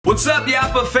What's up,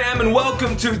 Yappa fam, and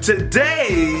welcome to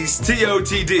today's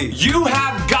TOTD. You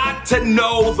have got to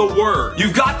know the Word.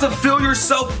 You've got to fill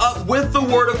yourself up with the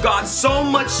Word of God, so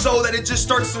much so that it just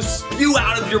starts to spew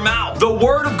out of your mouth. The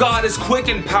Word of God is quick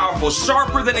and powerful,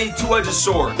 sharper than a two-edged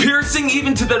sword, piercing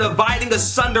even to the dividing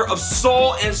asunder of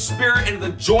soul and spirit and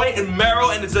the joint and marrow,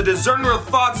 and is a discerner of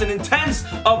thoughts and intents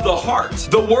of the heart.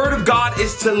 The Word of God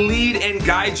is to lead and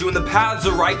guide you in the paths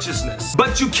of righteousness.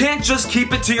 But you can't just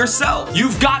keep it to yourself.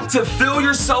 You've got to fill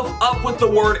yourself up with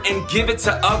the Word and give it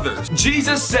to others.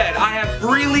 Jesus said, I have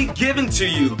freely given to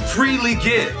you, freely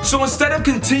give. So instead of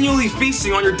continually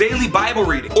feasting on your daily Bible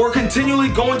reading, or continually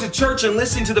going to church and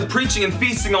listening to the preaching and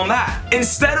feasting on that,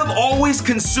 instead of always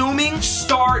consuming,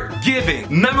 start giving.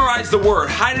 Memorize the Word,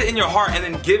 hide it in your heart, and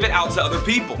then give it out to other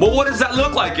people. Well, what does that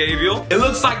look like, Aviel? It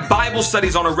looks like Bible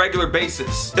studies on a regular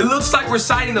basis. It looks like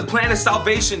reciting the plan of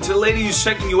salvation to the lady who's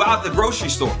checking you out at the grocery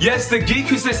store. Yes, the geek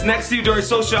who sits next to you during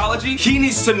sociology, he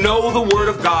needs to know the Word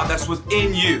of God that's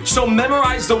within you. So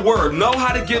memorize the Word, know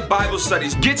how to give Bible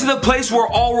studies, get to the place where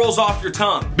it all rolls off your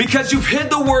tongue. Because you've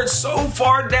hid the Word so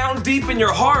far down deep in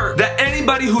your heart that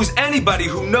anybody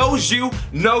who knows you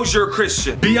knows you're a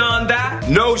Christian. Beyond that,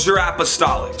 knows you're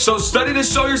apostolic. So study to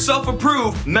show yourself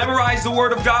approved, memorize the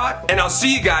Word of God, and I'll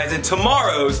see you guys in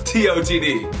tomorrow's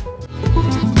TOTD.